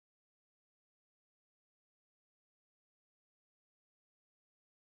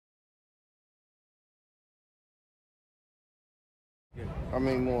I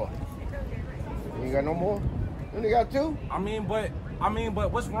mean, more. You ain't got no more? You only got 2? I mean,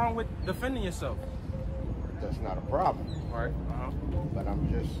 but what's wrong with defending yourself? That's not a problem. Right. But I'm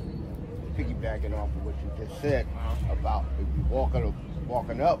just piggybacking off of what you just said about if you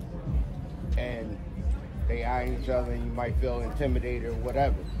walking up and they eye each other and you might feel intimidated or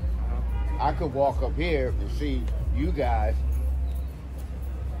whatever. I could walk up here and see you guys,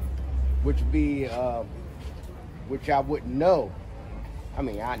 which I wouldn't know. I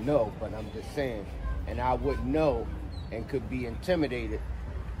mean, I know, but I'm just saying, and I wouldn't know and could be intimidated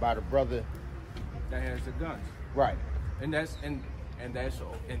by the brother that has the guns. Right. And that's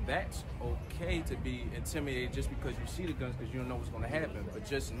okay to be intimidated just because you see the guns, because you don't know what's going to happen. But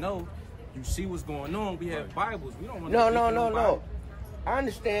just know, you see what's going on. We have Bibles. We don't want to. No. I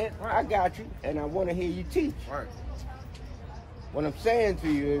understand. Right. I got you, and I want to hear you teach. Right. What I'm saying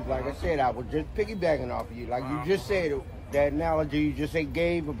to you is, like I said, I was just piggybacking off of you. Like you just said, that analogy you just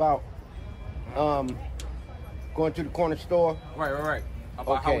gave about going to the corner store. Right.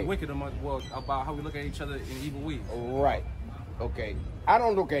 About how we wicked them, well, about how we look at each other in evil ways. Right. Okay. I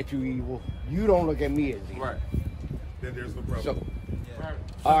don't look at you evil. You don't look at me as evil. Right. Then there's the problem.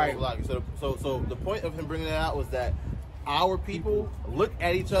 All right. So the point of him bringing that out was that our people look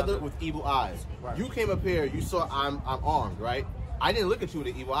at each other with evil eyes. Right. You came up here, you saw I'm armed, right? I didn't look at you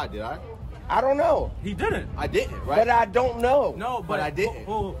with an evil eye, did I? I don't know. He didn't. I didn't, right? But I don't know. No, but I didn't.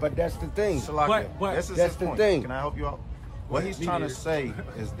 But that's the thing. But that's the thing. Can I help you out? What he's trying to say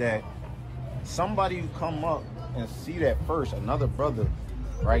is that somebody who come up and see that first, another brother,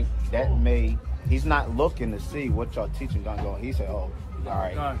 right, he's not looking to see what y'all teaching gonna go. He said, oh, all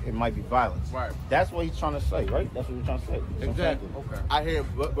right, it might be violence. Right. That's what he's trying to say, right? That's what he's trying to say. Exactly. Okay. I hear,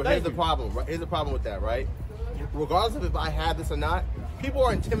 but here's the problem. Right? Here's the problem with that, right? Regardless of if I have this or not, people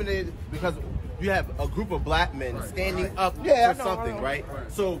are intimidated because you have a group of black men standing up for something, right?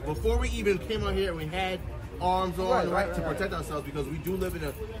 So before we even came out here and we had arms on, right, to protect ourselves, because we do live in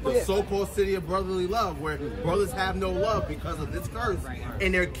the so-called city of brotherly love, where brothers have no love because of this curse,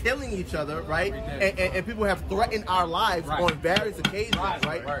 and they're killing each other, right? And people have threatened our lives on various occasions,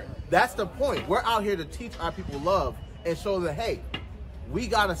 right? That's the point. We're out here to teach our people love and show them, hey, we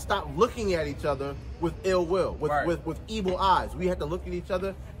gotta stop looking at each other with ill will, with evil eyes. We have to look at each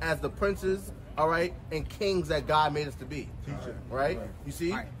other as the princes, all right, and kings that God made us to be. Right? You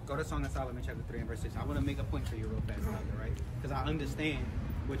see? All right, go to Song of Solomon chapter 3 and verse 6. I want to make a point for you real fast, right? Because I understand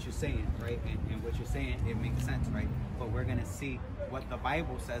what you're saying, right? And what you're saying, it makes sense, right? But we're going to see what the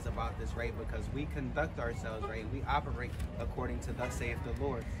Bible says about this, right? Because we conduct ourselves, right? We operate according to thus saith the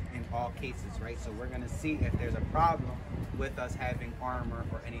Lord in all cases, right? So we're going to see if there's a problem with us having armor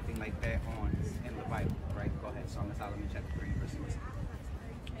or anything like that on in the Bible, right? Go ahead, Song of Solomon chapter 3 and verse 6.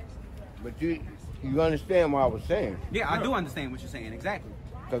 But you understand what I was saying? Yeah, I do understand what you're saying, exactly.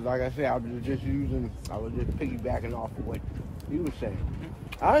 Because like I said, I was just piggybacking off of what you were saying.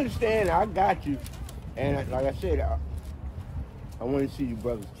 I understand, I got you. And like I said, I want to see you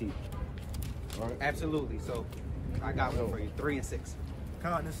brothers teach. Right? Absolutely. So I got one for you, 3 and 6.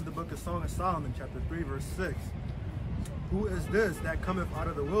 Khan, this is the book of Song of Solomon, chapter 3, verse 6. Who is this that cometh out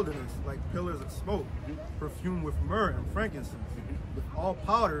of the wilderness like pillars of smoke, perfumed with myrrh and frankincense, with all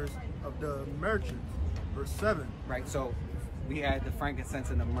powders of the merchants? Verse 7. Right, so we had the frankincense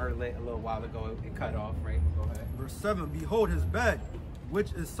and the myrrh lit a little while ago. It cut off, right? Go ahead. Verse 7. Behold his bed,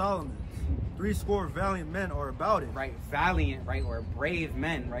 which is Solomon's. 80 valiant men are about it. Right, valiant, right, or brave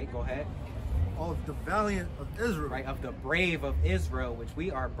men, right? Go ahead. Of the valiant of Israel. Right, of the brave of Israel, which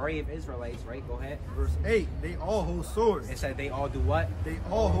we are brave Israelites, right? Go ahead. Verse 8, they all hold swords. It said they all do what? They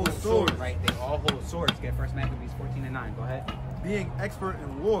all hold swords. Right, they all hold swords. Get 1 Maccabees 14 and 9. Go ahead. Being expert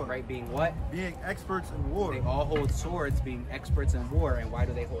in war. Right, being what? Being experts in war. They all hold swords, being experts in war. And why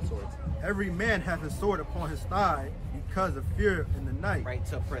do they hold swords? Every man hath his sword upon his thigh because of fear in the night. Right,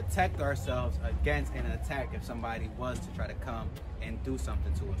 to protect ourselves against an attack if somebody was to try to come and do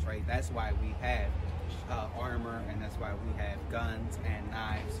something to us, right? That's why we have armor, and that's why we have guns and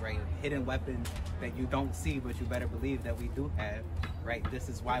knives, right? Hidden weapons that you don't see, but you better believe that we do have, right? This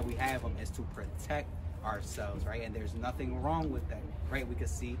is why we have them, is to protect ourselves, right? And there's nothing wrong with that, right? We could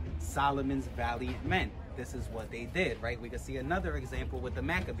see Solomon's valiant men. This is what they did, right? We could see another example with the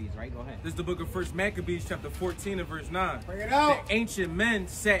Maccabees, right? Go ahead. This is the book of 1 Maccabees, chapter 14 and verse 9. Bring it out. The ancient men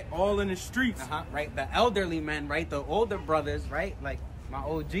sat all in the streets. Right? The elderly men, right? The older brothers, right? Like my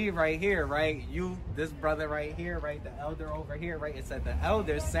OG right here, right? You, this brother right here, right? The elder over here, right? It said the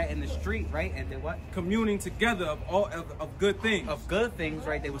elders sat in the street, right? And did what? Communing together of all of good things. Of good things,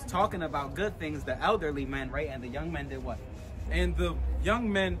 right? They was talking about good things, the elderly men, right? And the young men did what? And the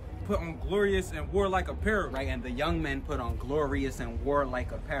young men put on glorious and warlike apparel. Right, and the young men put on glorious and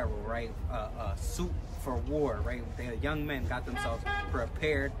warlike apparel, right? A suit for war, right? The young men got themselves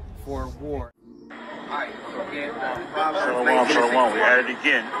prepared for war. Alright, so again, Shalom, we at it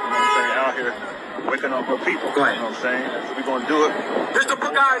again. You know what I'm saying? Out here waking up good people. Go ahead. You know what I'm saying? So we're gonna do it. This is the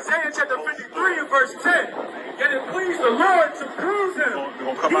book of Isaiah, chapter 53 and verse 10. Yet it pleased the Lord to prove him.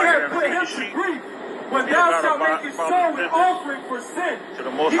 We're gonna come He out here hath and put feed him the to sheep. grief. When He thou is not shalt a make his from soul an repentance offering for sin, to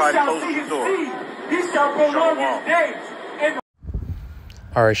the Most he High shall closes see the his door. seed. He shall prolong Shalom. his days.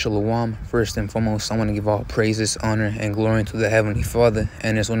 Alright, Shalom. First and foremost, I want to give all praises, honor, and glory to the Heavenly Father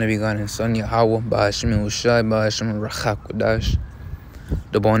and His only begotten Son, Yahweh, Ba'ashem Ushai, Ba'ashem Rachak Kodash.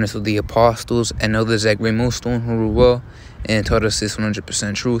 The bonus of the apostles and others that great millstone who rule well and taught us this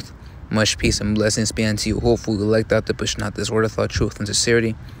 100% truth. Much peace and blessings be unto you. Hopefully, you elect out to push not this word of thought, truth, and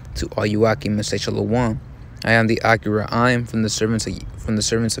sincerity. To all you Akim and say Shalom. I am the Akira. I am from the servants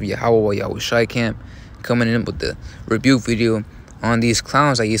of Yahweh Yahweh Shai camp, coming in with the rebuke video on these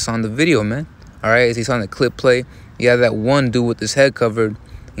clowns that you saw in the video, man. Alright, as you saw in the clip play, you have that one dude with his head covered,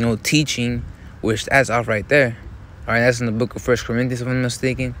 you know, teaching, which that's off right there. Alright, that's in the book of 1 Corinthians, if I'm not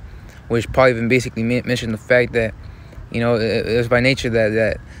mistaken, which probably even basically mentioned the fact that, you know, it was by nature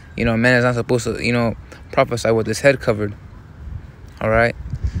that you know, man is not supposed to, you know, prophesy with his head covered. Alright?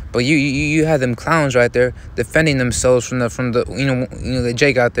 But you have them clowns right there defending themselves from the you know the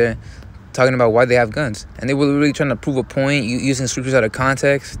Jake out there talking about why they have guns, and they were really trying to prove a point using scriptures out of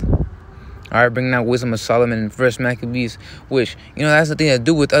context. All right, bringing out wisdom of Solomon and First Maccabees, which, you know, that's nothing to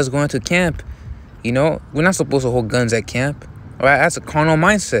do with us going to camp. You know, we're not supposed to hold guns at camp. All right, that's a carnal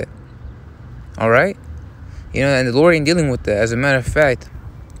mindset. All right, you know, and the Lord ain't dealing with that. As a matter of fact,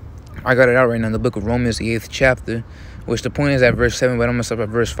 I got it out right now in the book of Romans, the 8th chapter, which the point is at verse 7, but I'm going to stop at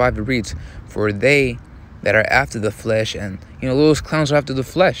verse 5. It reads, "For they that are after the flesh," and, you know, those clowns are after the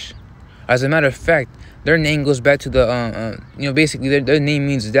flesh. As a matter of fact, their name goes back to the, you know, basically their name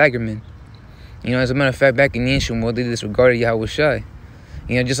means daggerman. You know, as a matter of fact, back in the ancient world, they disregarded Yahweh Shai.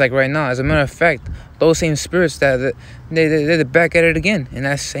 You know, just like right now, as a matter of fact, those same spirits they're back at it again in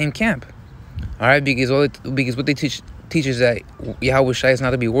that same camp. All right, because what they teach is that Yahweh Shai is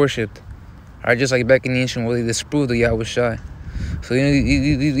not to be worshipped. All right, just like back in the ancient world, they disproved the Yahweh Shai. So, you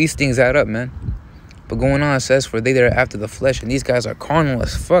know, these things add up, man. But going on, it says, "For they that are after the flesh," and these guys are carnal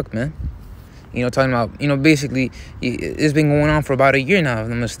as fuck, man. You know, talking about, you know, basically, it's been going on for about a year now, if I'm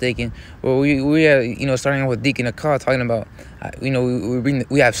not mistaken. Well, we are, you know, starting off with Deacon Akar talking about, you know,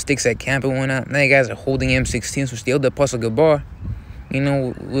 we have sticks at camp and whatnot. Now you guys are holding M16s, which the elder Apostle Gabar, you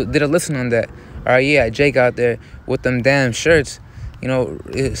know, did a listen on that. All right, yeah, Jake out there with them damn shirts, you know,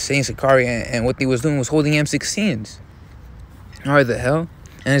 saying Sakari, and what he was doing was holding M16s. All right, the hell?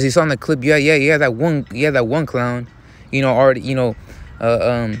 And as you saw in the clip, yeah, that one clown, you know, already, you know,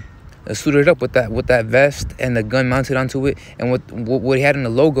 suited up with that vest and the gun mounted onto it, and what he had in the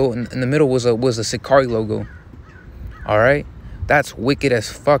logo in the middle was a Sakari logo. All right, that's wicked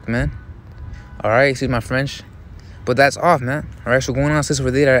as fuck, man. All right, excuse my French, but that's off, man. All right, so going on, since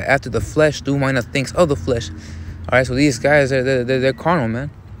we're there after the flesh, do mind the things of the flesh. All right, so these guys they're carnal, man,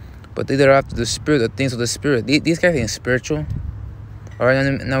 but they're after the spirit, the things of the spirit. These guys ain't spiritual. All right,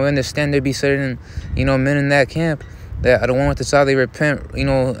 now we understand there be certain, you know, men in that camp that I don't want to say they repent, you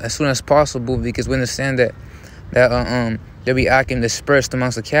know, as soon as possible, because we understand that they'll be acting dispersed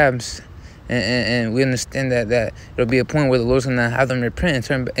amongst the camps, and we understand that there'll be a point where the Lord's gonna have them repent and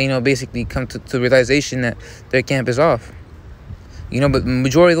turn, you know, basically come to realization that their camp is off. You know, but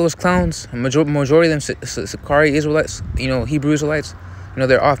majority of those clowns, majority of them Sakari Israelites, you know, Hebrew Israelites, you know,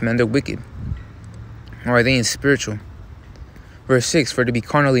 they're off, man. They're wicked. All right, they ain't spiritual. Verse 6, "For to be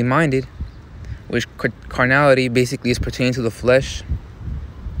carnally minded," which carnality basically is pertaining to the flesh.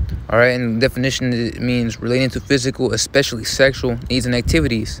 All right, and the definition, it means relating to physical, especially sexual needs and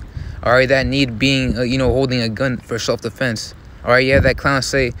activities. All right, that need being, you know, holding a gun for self-defense. All right, yeah, that clown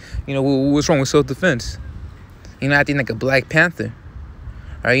say, you know, what's wrong with self-defense? You know, acting like a Black Panther.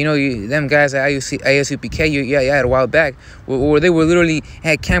 All right, you know, them guys at ISUPK, yeah, a while back, where they were literally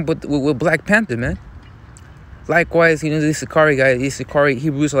at camp with Black Panther, man. Likewise, you know, these Sakari guys, these Sakari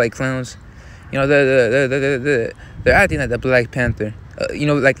Hebrew Israelite clowns, you know, they're acting like the Black Panther. You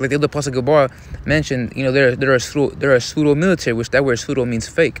know, like the Apostle Gabar mentioned, you know, they're a pseudo military, which that word pseudo means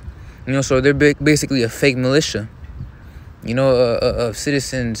fake. You know, so they're basically a fake militia. You know, of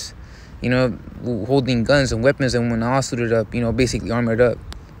citizens, you know, holding guns and weapons, and when all suited up, you know, basically armored up.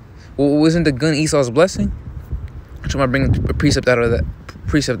 Well, wasn't the gun Esau's blessing? I'm trying to bring a precept out of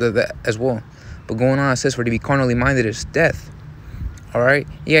that as well. But going on, it says, "For to be carnally minded is death." All right,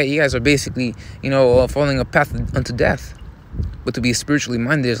 yeah, you guys are basically, you know, following a path unto death. but to be spiritually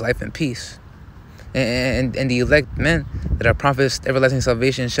minded is life and peace. And the elect men that are prophets, everlasting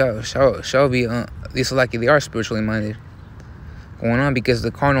salvation shall be, these like they are spiritually minded. Going on, because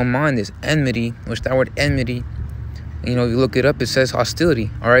the carnal mind is enmity, which that word enmity, you know, you look it up, it says hostility,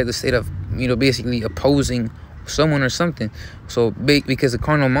 all right? The state of, you know, basically opposing someone or something. So, because the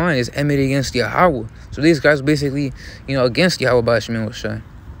carnal mind is enmity against Yahweh. So these guys basically, you know, against Yahweh by Shemel Shai.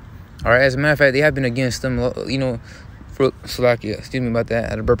 All right, as a matter of fact, they have been against them, you know, for Salakia, excuse me about that, I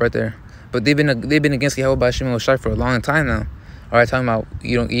had a burp right there. But they've been against Yahweh by Shemel Shai for a long time now. All right, talking about,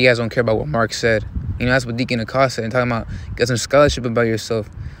 you guys don't care about what Mark said. You know, that's what Deacon Akar said, and talking about get some scholarship about yourself.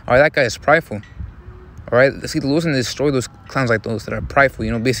 All right, that guy is prideful. All right, see, the Lord's going to destroy those clowns like those that are prideful,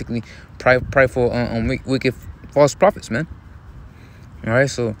 you know, basically prideful, wicked, false prophets, man. All right,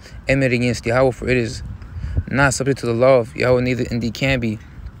 so enmity against Yahweh, for it is not subject to the law of Yahweh, neither indeed can be.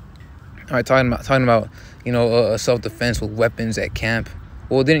 All right, talking about, you know, self-defense with weapons at camp.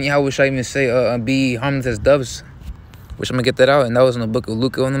 Well, didn't Yahweh Shai even say, be harmless as doves? Which I'm going to get that out, and that was in the book of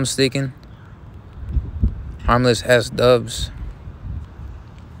Luke, if I'm not mistaken. Harmless as doves.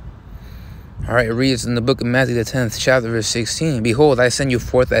 All right, it reads in the book of Matthew, the 10th chapter, verse 16. Behold, I send you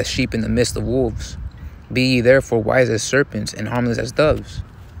forth as sheep in the midst of wolves. Be ye therefore wise as serpents and harmless as doves.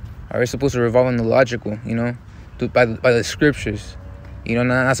 All right, supposed to revolve on the logical, you know, by the scriptures. You know,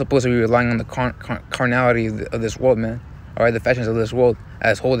 not supposed to be relying on the carnality of this world, man. All right, the fashions of this world,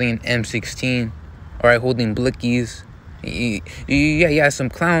 as holding an M16. All right, holding blickies. Yeah, some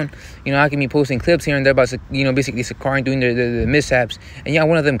clown, you know, I can be posting clips here and there about, you know, basically Sakar and doing the mishaps. And yeah,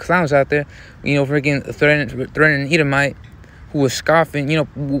 one of them clowns out there, you know, freaking threatening an Edomite who was scoffing, you know,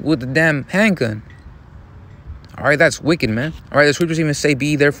 with the damn handgun. All right, that's wicked, man. All right, the scriptures even say,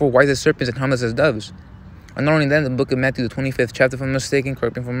 be therefore wise as serpents and harmless as doves. And not only that, in the book of Matthew, the 25th chapter, if I'm mistaken,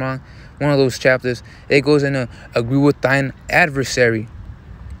 correct me if I'm wrong, one of those chapters, it goes in to agree with thine adversary.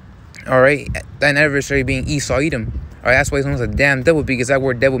 All right, thine adversary being Esau, Edom. All right, that's why he's known as a damn devil, because that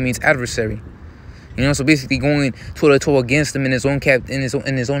word devil means adversary. You know, so basically going toe-to-toe against him in his own in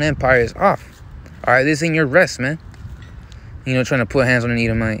his own empire is off. All right, this ain't your rest, man. You know, trying to put hands on an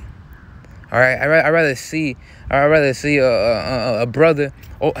Edomite. All right, I'd rather see a brother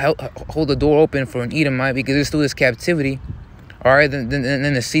hold the door open for an Edomite because it's through his captivity. All right, than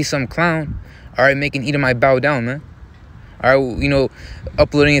to see some clown, all right, making Edomite bow down, man. All right, you know,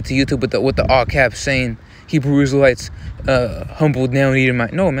 uploading it to YouTube with the all caps saying Hebrew Israelites humbled down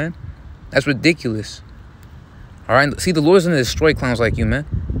Edomite. No, man, that's ridiculous. All right, see, the Lord's gonna destroy clowns like you, man.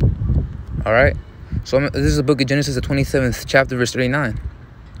 All right, so this is the book of Genesis, the 27th chapter, verse 39.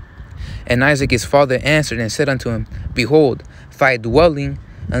 And Isaac his father answered and said unto him, Behold, thy dwelling,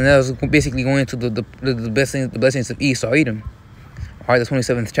 and that was basically going into the blessings of Esau, Edom. All right, the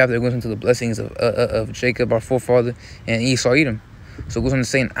 27th chapter goes into the blessings of Jacob, our forefather, and Esau, Edom. So it goes on to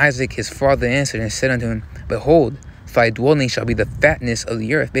say, and Isaac his father answered and said unto him, Behold, thy dwelling shall be the fatness of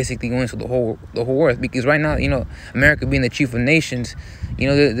the earth. Basically going to the whole earth, because right now, you know, America being the chief of nations, you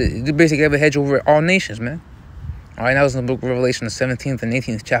know, they basically have a hedge over all nations, man. All right, that was in the book of Revelation, the 17th and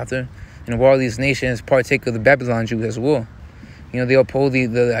 18th chapter. And where all these nations partake of the Babylon Jews as well. You know, they uphold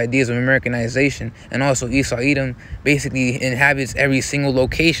the ideas of Americanization. And also Esau Edom basically inhabits every single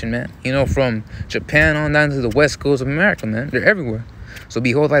location, man. You know, from Japan on down to the west coast of America, man. They're everywhere. So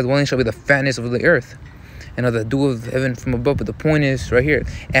behold, thy dwelling shall be the fatness of the earth, and of the dew of heaven from above. But the point is right here.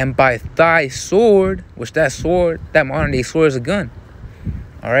 And by thy sword, which that modern day sword is a gun.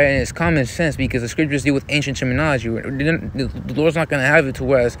 All right, and it's common sense because the scriptures deal with ancient terminology. The Lord's not going to have it to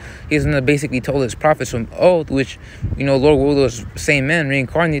whereas he's going to basically tell his prophets from old, which, you know, Lord will those same men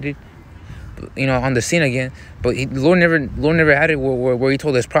reincarnated, you know, on the scene again. But the Lord never had it where he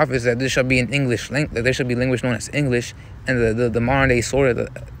told his prophets that this shall be in English, that there shall be language known as English, and the modern day sword,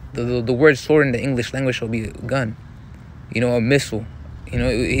 the word sword in the English language shall be a gun, you know, a missile. You know,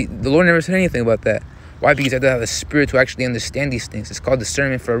 the Lord never said anything about that. Why? Because you have to have a spirit to actually understand these things. It's called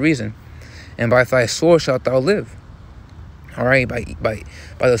discernment for a reason. And by thy sword shalt thou live. All right, by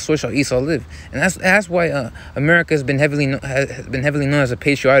the sword shall Esau live, and that's why America has been heavily known as a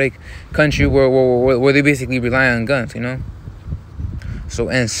patriotic country where they basically rely on guns, you know. So,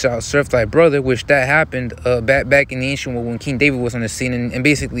 and shall serve thy brother, which that happened back in the ancient world when King David was on the scene, and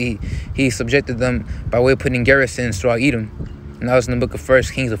basically he subjected them by way of putting garrisons throughout Edom. And that was in the book of 1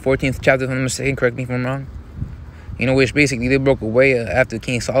 Kings, the 14th chapter, if I'm mistaken. Correct me if I'm wrong. You know, which basically they broke away after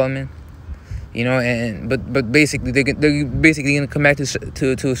King Solomon. You know, but basically they're basically gonna come back to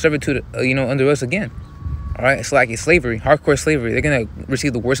servitude, you know, under us again. All right, it's like slavery, hardcore slavery. They're gonna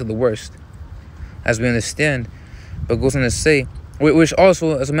receive the worst of the worst, as we understand. But it goes on to say, which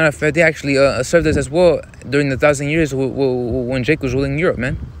also, as a matter of fact, they actually served us as well during the 1,000 years when Jake was ruling Europe,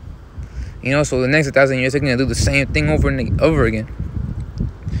 man. You know, so the next 1,000 years, they're going to do the same thing over and over again.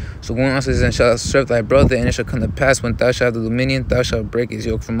 So going on says, and shalt serve thy brother, and it shall come to pass when thou shalt have the dominion, thou shalt break his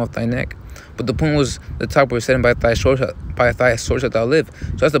yoke from off thy neck. But the point was, the top was said, by thy sword shalt thou live.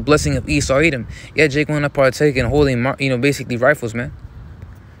 So that's the blessing of Esau Edom. Yeah, Jake went to partake in holding, basically rifles, man.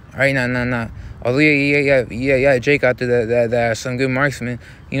 All right, nah. Although yeah, Jake out there that are some good marksmen.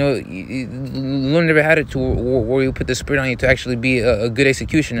 You know, the Lord never had it to where you put the spirit on you to actually be a good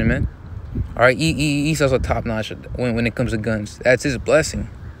executioner, man. All right, Esau's a top notch when it comes to guns. That's his blessing.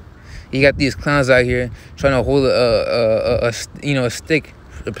 You got these clowns out here trying to hold a stick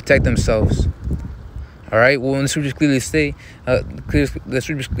to protect themselves. All right. Well, when the scriptures clearly state,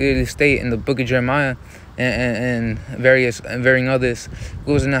 in the book of Jeremiah and varying others,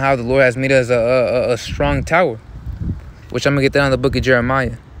 goes into how the Lord has made us a strong tower, which I'm gonna get that on the book of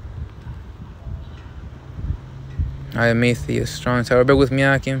Jeremiah. I am made thee a strong tower. Bear with me,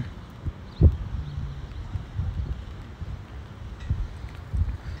 Akim.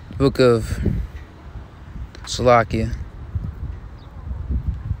 Book of Salakia,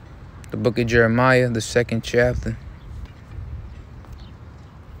 the book of Jeremiah, the 2nd chapter,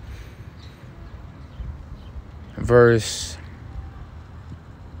 verse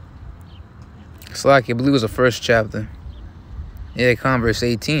Salakia, I believe it was the 1st chapter. Yeah, verse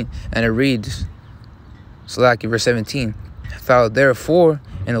 18, and it reads, Salakia, verse 17. Thou therefore,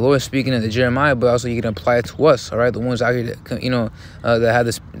 and the Lord is speaking to Jeremiah, but also you can apply it to us, all right? The ones out here that, that have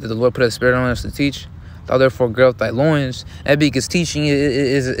this, that the Lord put a spirit on us to teach. Thou therefore gird up thy loins. And because teaching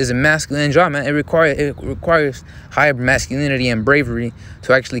is a masculine job, man. It requires high masculinity and bravery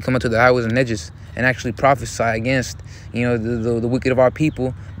to actually come up to the highways and edges and actually prophesy against, the wicked of our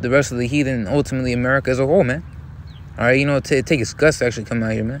people, the rest of the heathen, and ultimately America as a whole, man. All right, it takes guts to actually come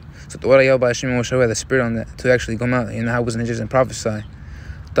out here, man. So the Torah Yahweh Hashem will show the spirit on that to actually come out in the highways and edges and prophesy.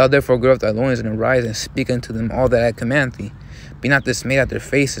 Thou therefore gird up thy loins and arise and speak unto them all that I command thee. Be not dismayed at their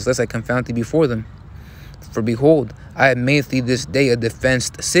faces, lest I confound thee before them. For behold, I have made thee this day a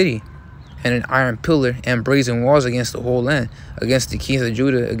defenced city, and an iron pillar and brazen walls against the whole land, against the kings of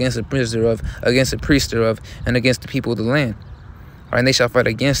Judah, against the princes thereof, against the priests thereof, and against the people of the land. All right, and they shall fight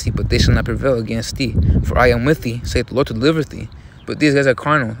against thee, but they shall not prevail against thee. For I am with thee, saith the Lord, to deliver thee. But these guys are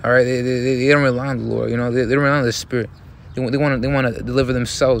carnal. All right, they don't rely on the Lord. They don't rely on the Spirit. They want to deliver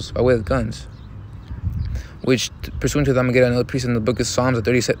themselves by way of guns. Which, pursuant to that, I'm going to get another piece in the book of Psalms, the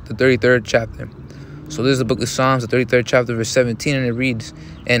 33rd chapter. So this is the book of Psalms, the 33rd chapter, verse 17, and it reads,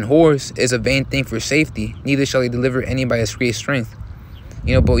 And horse is a vain thing for safety, neither shall he deliver any by his great strength.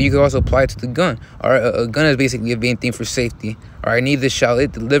 But you can also apply it to the gun. All right, a gun is basically a vain thing for safety. All right, neither shall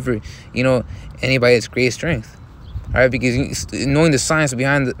it deliver, any by its great strength. All right, because knowing the science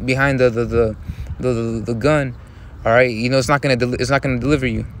behind the gun, all right, it's not gonna deliver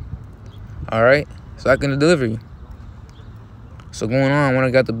you. All right, it's not gonna deliver you. So going on, when I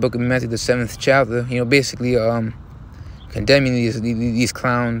got the book of Matthew, the 7th chapter, basically condemning these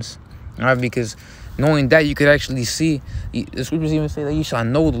clowns, all right, because knowing that you could actually see, the scriptures even say that you shall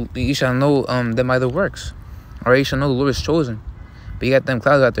know them by their works, all right, you shall know the Lord is chosen. But you got them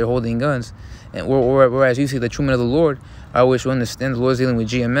clowns out there holding guns, and whereas you see the true men of the Lord, I wish you understand the Lord is dealing with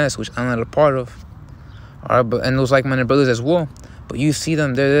GMS, which I'm not a part of, all right, and those like-minded brothers as well. But you see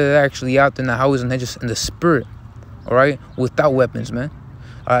them, they're actually out there in the houses and they're just in the spirit. All right, without weapons, man.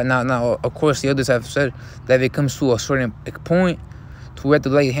 All right, now, of course, the others have said that if it comes to a certain point, to we have to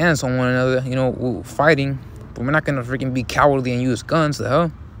lay hands on one another, fighting. But we're not gonna freaking be cowardly and use guns. The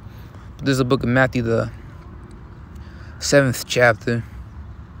hell. But this is the book of Matthew, the 7th chapter,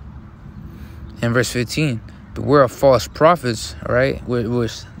 and verse 15. Beware of false prophets. All right,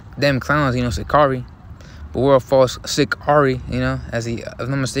 which them clowns, Sikari. Beware of false Sikari, as if I'm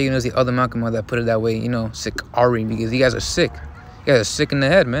not mistaken, it was the other Malcolm that put it that way, Sikari, because you guys are sick. You guys are sick in the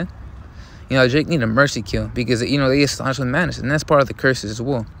head, man. Jake need a mercy kill because, they astonish with madness, and that's part of the curses as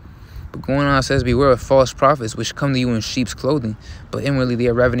well. But going on, it says, beware of false prophets, which come to you in sheep's clothing, but inwardly they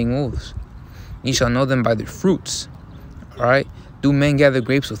are ravening wolves. You shall know them by their fruits. All right? Do men gather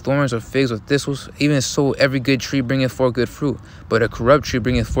grapes with thorns or figs with thistles? Even so, every good tree bringeth forth good fruit, but a corrupt tree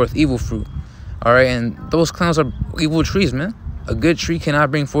bringeth forth evil fruit. All right, and those clowns are evil trees, man. A good tree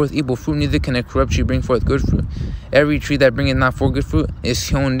cannot bring forth evil fruit, neither can a corrupt tree bring forth good fruit. Every tree that bringeth not forth good fruit is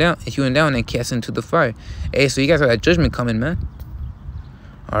hewn down and cast into the fire. Hey, so you guys got that judgment coming, man.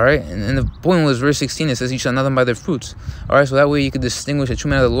 All right, and the point was verse 16. It says, "You shall know them by their fruits." All right, so that way you could distinguish a true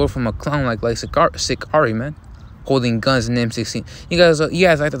man of the Lord from a clown like Sikari, man, holding guns in M16. You guys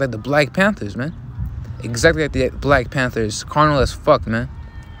acted like the Black Panthers, man. exactly like the Black Panthers, carnal as fuck, man.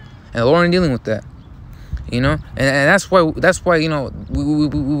 And the Lord ain't dealing with that, you know. And that's why you know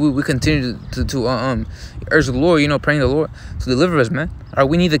we continue to urge the Lord, you know, praying the Lord to deliver us, man. All right,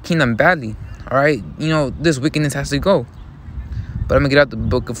 we need the kingdom badly. All right, you know, this wickedness has to go. But I'm gonna get out the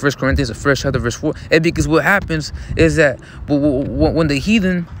book of 1 Corinthians, the first chapter, verse 4. And because what happens is that when the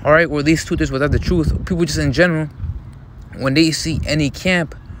heathen, all right, or these tutors without the truth, people just in general, when they see any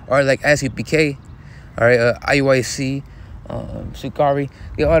camp, or like SUPK, all right, IUIC, Sukari,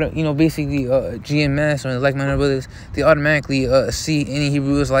 they ought, you know, basically GMS or like-minded brothers, they automatically see any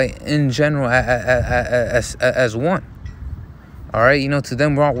Hebrew Israelite in general as one. All right, you know, to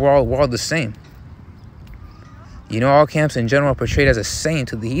them we're all the same. You know, all camps in general are portrayed as a saint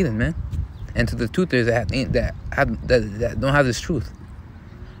to the heathen, man, and to the tutors that don't have this truth.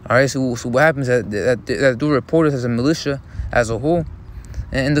 All right, so what happens is that do reporters as a militia as a whole.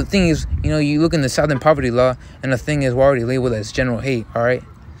 And the thing is, you know, you look in the Southern Poverty Law, and the thing is, we're already labeled as general hate, all right?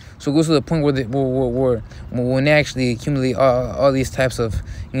 So it goes to the point where when they actually accumulate all these types of,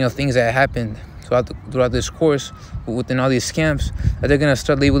 you know, things that happened throughout this course, within all these camps, that they're going to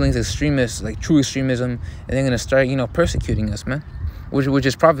start labeling as extremists, like true extremism, and they're going to start, you know, persecuting us, man, which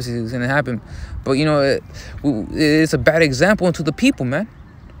is prophecy is going to happen. But, you know, it's a bad example to the people, man.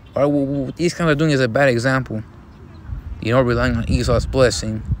 All right, what these guys are doing is a bad example. You know, relying on Esau's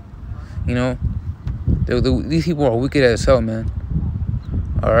blessing. You know, these people are wicked as hell, man.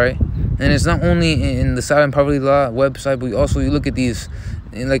 All right, and it's not only in the Southern Poverty Law website, but also you look at these,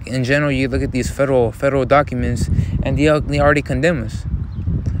 like in general, you look at these federal documents, and they already condemn us.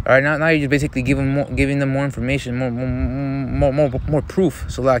 All right, now you're just basically giving them more information, more proof.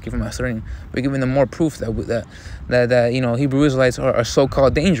 So like from my studying, we're giving them more proof that you know, Hebrew Israelites are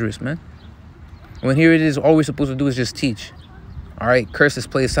so-called dangerous, man. When here it is, all we're supposed to do is just teach. All right, curse this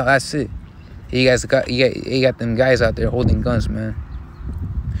place out. That's it. You got them guys out there holding guns, man.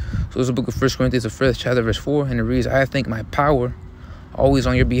 So it's the book of 1 Corinthians, the 1st chapter, verse 4, and it reads, I think my power always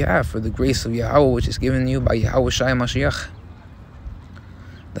on your behalf for the grace of Yahweh, which is given you by Yahweh Shai Mashiach.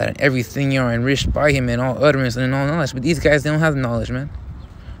 That in everything you are enriched by him in all utterance and in all knowledge. But these guys, they don't have the knowledge, man.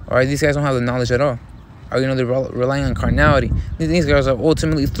 All right, these guys don't have the knowledge at all. Or, you know, they're relying on carnality. These guys are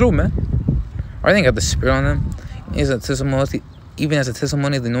ultimately through, man. Or they got the spirit on them. It's a testimony, even as a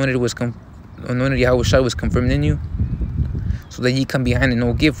testimony, the anointed Yahweh Shai was confirmed in you, so that ye come behind in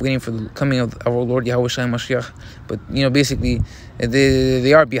no gift, waiting for the coming of our Lord Yahweh Shai Mashiach. But, you know, basically,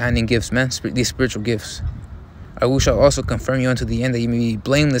 they are behind in gifts, man, these spiritual gifts. I will shall also confirm you unto the end, that you may be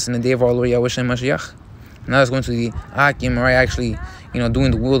blameless in the day of our Lord Yahweh Shai Mashiach. Now it's going to the Akim, all right, actually, you know,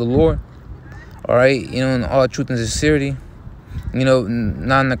 doing the will of the Lord, all right, you know, in all truth and sincerity. You know,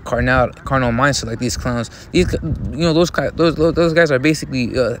 not in the carnal mindset like these clowns. These, you know, those guys are basically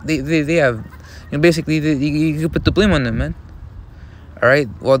they have, you know, basically you put the blame on them, man. All right.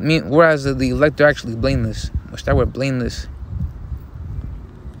 Well, whereas the elect are actually blameless. Which that word blameless,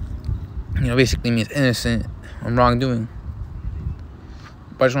 you know, basically means innocent from wrongdoing.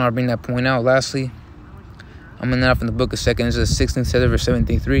 But I just want to bring that point out. Lastly, I'm gonna off in the book of 2 Ezra 16, verse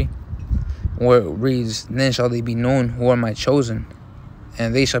 73. Where it reads, then shall they be known who are my chosen,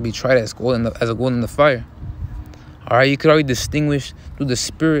 and they shall be tried as gold in the fire. All right, you could already distinguish through the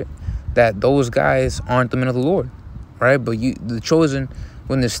Spirit that those guys aren't the men of the Lord, right? But the chosen,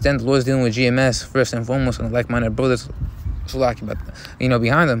 will understand the Lord's dealing with GMS first and foremost, and the like-minded brothers, you know,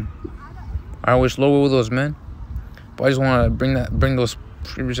 behind them. I wish Lord with those men. But I just want to bring those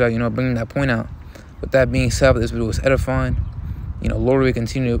scriptures out, you know, bring that point out. With that being said, this video was edifying. You know, Lord will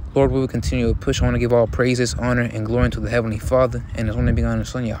continue to push. I want to give all praises, honor, and glory to the Heavenly Father and His only begotten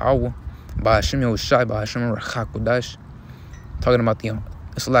Son, Yahweh. By Hashem Yahushai, by Hashem Rachakodash. Talking about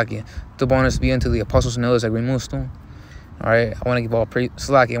the bonus be unto the apostles and elders at Green Moonstone. All right, I want to give all praise.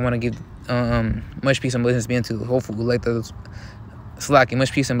 I want to give much peace and blessings be unto the hopeful elect of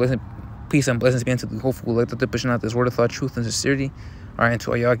much peace and blessings be unto the hopeful elect of the pushing out this word of thought, truth, and sincerity. All right, and to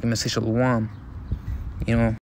all y'all, give me Shalom. You know.